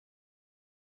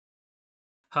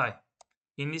Hi,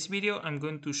 in this video I'm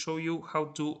going to show you how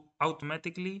to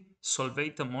automatically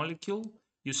solvate a molecule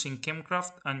using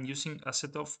Chemcraft and using a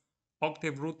set of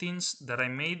Octave routines that I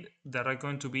made that are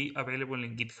going to be available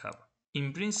in GitHub.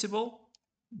 In principle,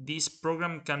 this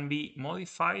program can be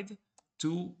modified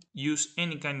to use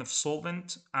any kind of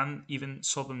solvent and even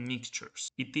solvent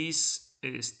mixtures. It is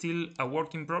still a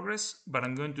work in progress, but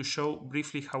I'm going to show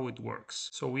briefly how it works.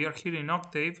 So we are here in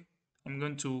Octave. I'm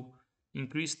going to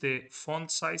increase the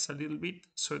font size a little bit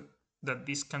so that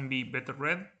this can be better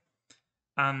read.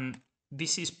 And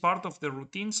this is part of the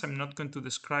routines. I'm not going to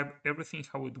describe everything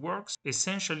how it works.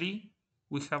 Essentially,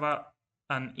 we have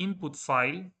an input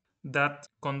file that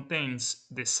contains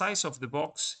the size of the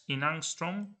box in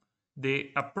angstrom,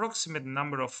 the approximate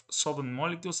number of solvent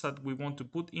molecules that we want to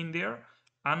put in there,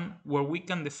 and where we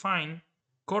can define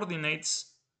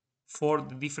coordinates for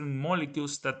the different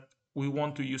molecules that we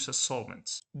want to use as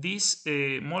solvents. These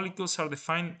molecules are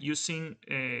defined using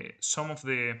some of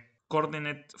the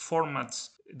coordinate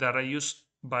formats that are used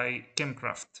by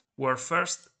Chemcraft, where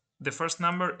the first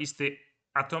number is the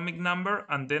atomic number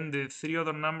and then the three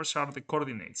other numbers are the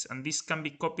coordinates, and this can be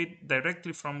copied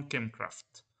directly from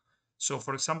Chemcraft. So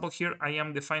for example, here I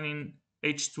am defining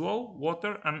H2O,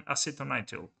 water, and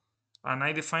acetonitrile, and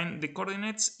I define the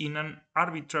coordinates in an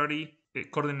arbitrary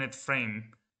coordinate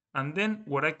frame. And then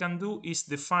what I can do is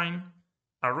define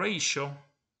a ratio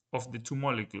of the two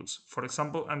molecules. For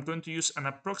example, I'm going to use an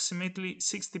approximately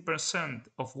 60%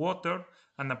 of water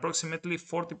and approximately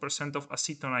 40% of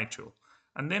acetonitrile.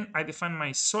 And then I define my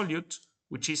solute,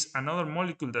 which is another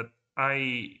molecule that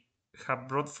I have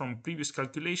brought from previous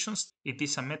calculations. It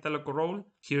is a metal alcohol.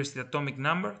 Here is the atomic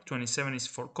number. 27 is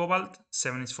for cobalt,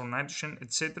 7 is for nitrogen,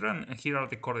 etc. And here are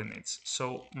the coordinates.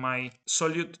 So my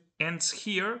solute ends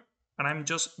here, and I'm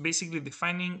just basically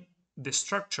defining the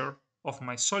structure of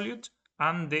my solute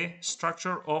and the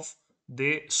structure of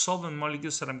the solvent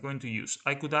molecules that I'm going to use.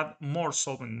 I could add more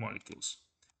solvent molecules.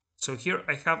 So here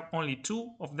I have only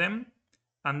two of them,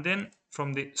 and then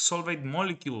from the Solvate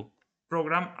molecule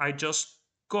program, I just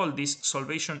call this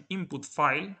solvation input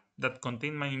file that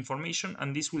contain my information,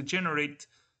 and this will generate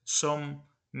some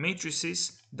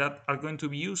matrices that are going to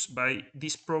be used by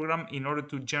this program in order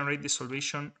to generate the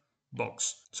solvation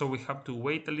box. So we have to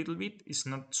wait a little bit. It's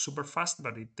not super fast,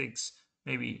 but it takes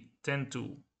maybe 10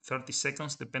 to 30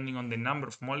 seconds depending on the number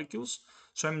of molecules.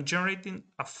 So I'm generating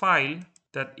a file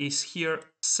that is here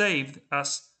saved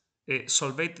as a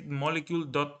solvated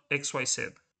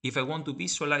molecule.xyz. If I want to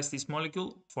visualize this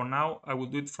molecule, for now I will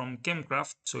do it from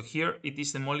Chemcraft. So here it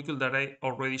is the molecule that I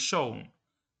already shown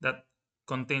that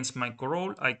contains my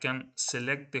corol. I can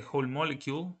select the whole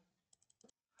molecule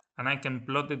and I can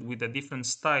plot it with a different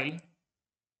style.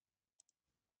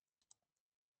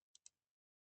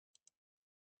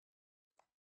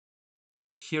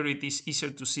 Here it is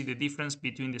easier to see the difference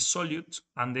between the solute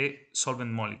and the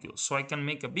solvent molecule. So I can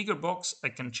make a bigger box. I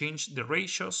can change the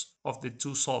ratios of the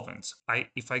two solvents.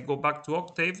 If I go back to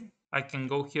Octave, I can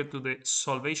go here to the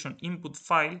solvation input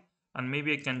file, and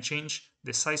maybe I can change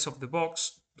the size of the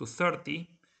box to 30,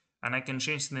 and I can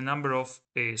change the number of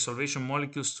solvation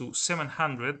molecules to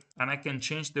 700, and I can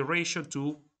change the ratio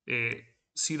to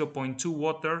 0.2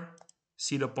 water,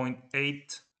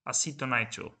 0.8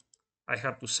 acetonitrile. I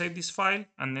have to save this file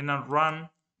and then I'll run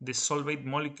the Solvate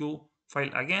molecule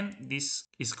file again. This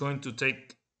is going to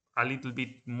take a little bit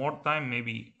more time,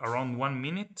 maybe around 1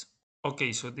 minute.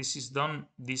 Okay, so this is done.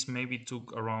 This maybe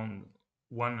took around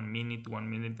 1 minute, 1.5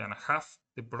 minutes.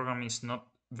 The program is not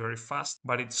very fast,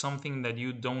 but it's something that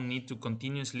you don't need to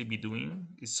continuously be doing.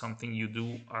 It's something you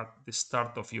do at the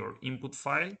start of your input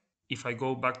file. If I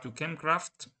go back to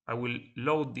Chemcraft, I will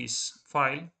load this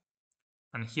file,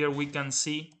 and here we can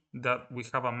see that we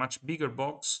have a much bigger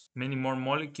box, many more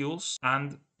molecules,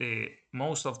 and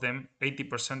most of them,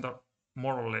 80% or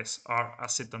more or less, are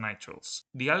acetonitriles.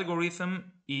 The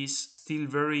algorithm is still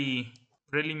very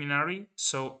preliminary,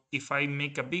 so if I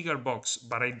make a bigger box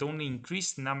but I don't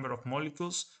increase the number of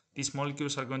molecules, these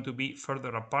molecules are going to be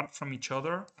further apart from each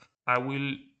other. I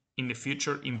will in the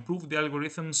future improve the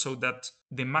algorithm so that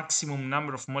the maximum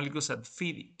number of molecules that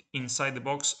fit inside the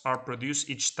box are produced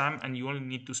each time, and you only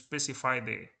need to specify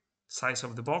the size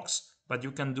of the box, but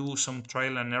you can do some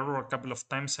trial and error a couple of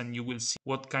times and you will see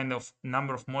what kind of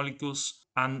number of molecules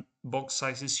and box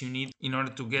sizes you need in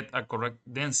order to get a correct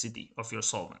density of your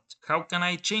solvent. How can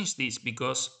I change this?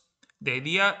 Because the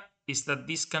idea is that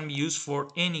this can be used for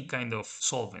any kind of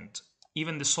solvent.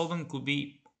 Even the solvent could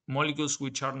be molecules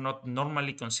which are not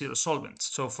normally considered solvents.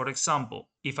 So for example,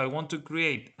 if I want to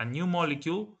create a new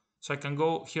molecule, so I can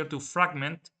go here to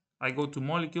fragment I go to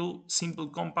molecule, simple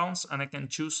compounds, and I can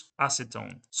choose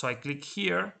acetone. So I click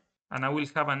here and I will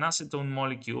have an acetone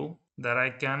molecule that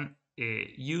I can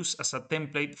use as a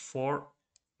template for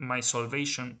my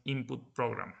solvation input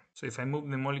program. So if I move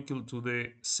the molecule to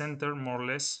the center, more or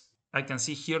less, I can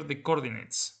see here the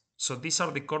coordinates. So these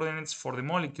are the coordinates for the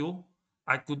molecule.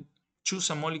 I could choose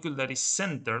a molecule that is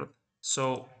centered.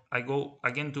 So I go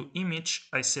again to image,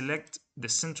 I select the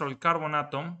central carbon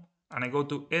atom, and I go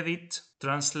to edit,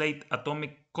 translate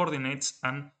atomic coordinates,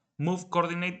 and move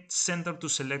coordinate center to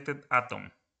selected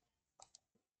atom.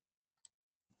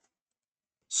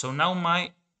 So now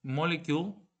my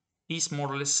molecule is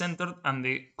more or less centered and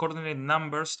the coordinate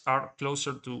numbers are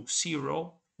closer to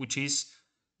 0, which is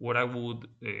what I would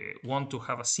want to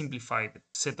have a simplified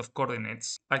set of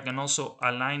coordinates. I can also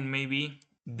align maybe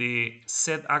the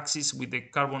Z axis with the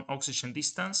carbon-oxygen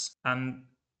distance, and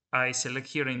I select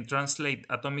here in translate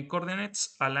atomic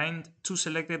coordinates, aligned two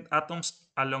selected atoms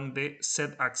along the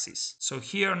Z axis. So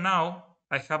here now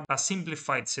I have a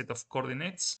simplified set of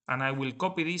coordinates, and I will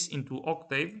copy this into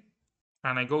Octave,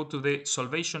 and I go to the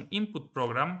solvation input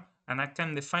program, and I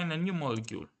can define a new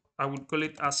molecule. I will call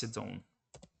it acetone.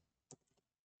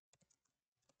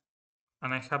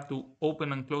 And I have to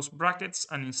open and close brackets,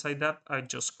 and inside that I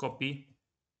just copy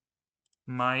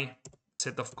my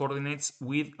set of coordinates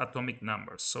with atomic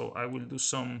numbers. So I will do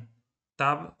some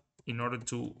tab in order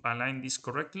to align this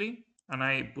correctly, and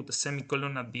I put a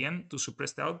semicolon at the end to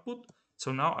suppress the output.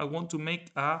 So now I want to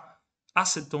make a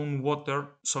acetone water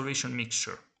solvation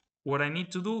mixture. What I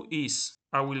need to do is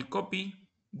I will copy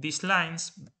these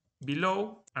lines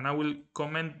below and I will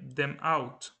comment them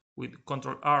out with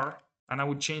Ctrl R, and I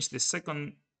will change the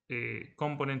second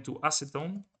component to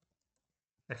acetone.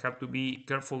 I have to be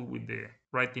careful with the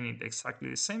writing it exactly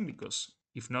the same, because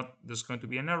if not, there's going to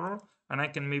be an error. And I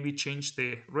can maybe change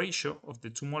the ratio of the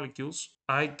two molecules.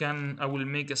 I will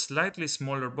make a slightly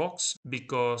smaller box,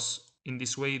 because in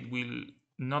this way it will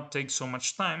not take so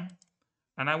much time.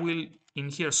 And I will, in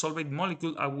here, Solvate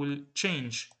molecule, I will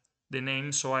change the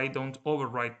name so I don't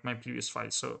overwrite my previous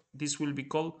file. So this will be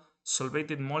called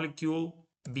solvated molecule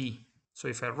B. So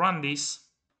if I run this,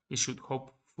 it should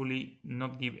hopefully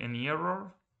not give any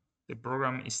error. The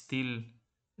program is still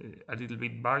a little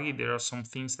bit buggy. There are some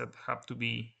things that have to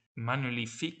be manually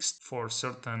fixed for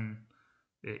certain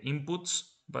inputs,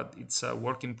 but it's a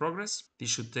work in progress. This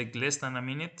should take less than a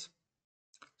minute.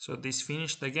 So this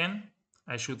finished again.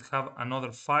 I should have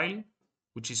another file,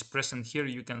 which is present here.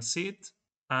 You can see it,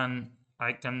 and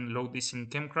I can load this in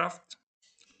Chemcraft.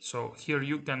 So here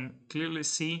you can clearly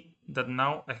see that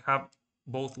now I have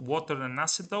both water and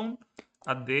acetone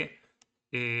at the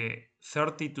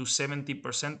 30 to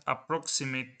 70%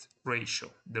 approximate ratio.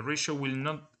 The ratio will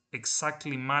not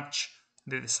exactly match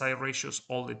the desired ratios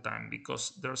all the time,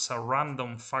 because there's a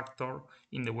random factor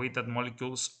in the way that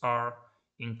molecules are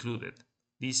included.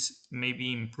 This may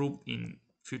be improved in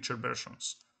future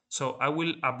versions. So I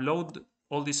will upload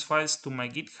all these files to my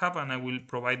GitHub, and I will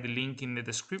provide the link in the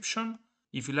description.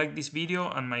 If you like this video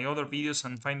and my other videos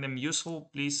and find them useful,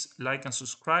 please like and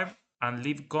subscribe and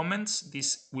leave comments.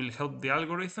 This will help the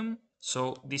algorithm.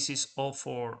 So this is all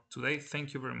for today.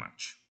 Thank you very much.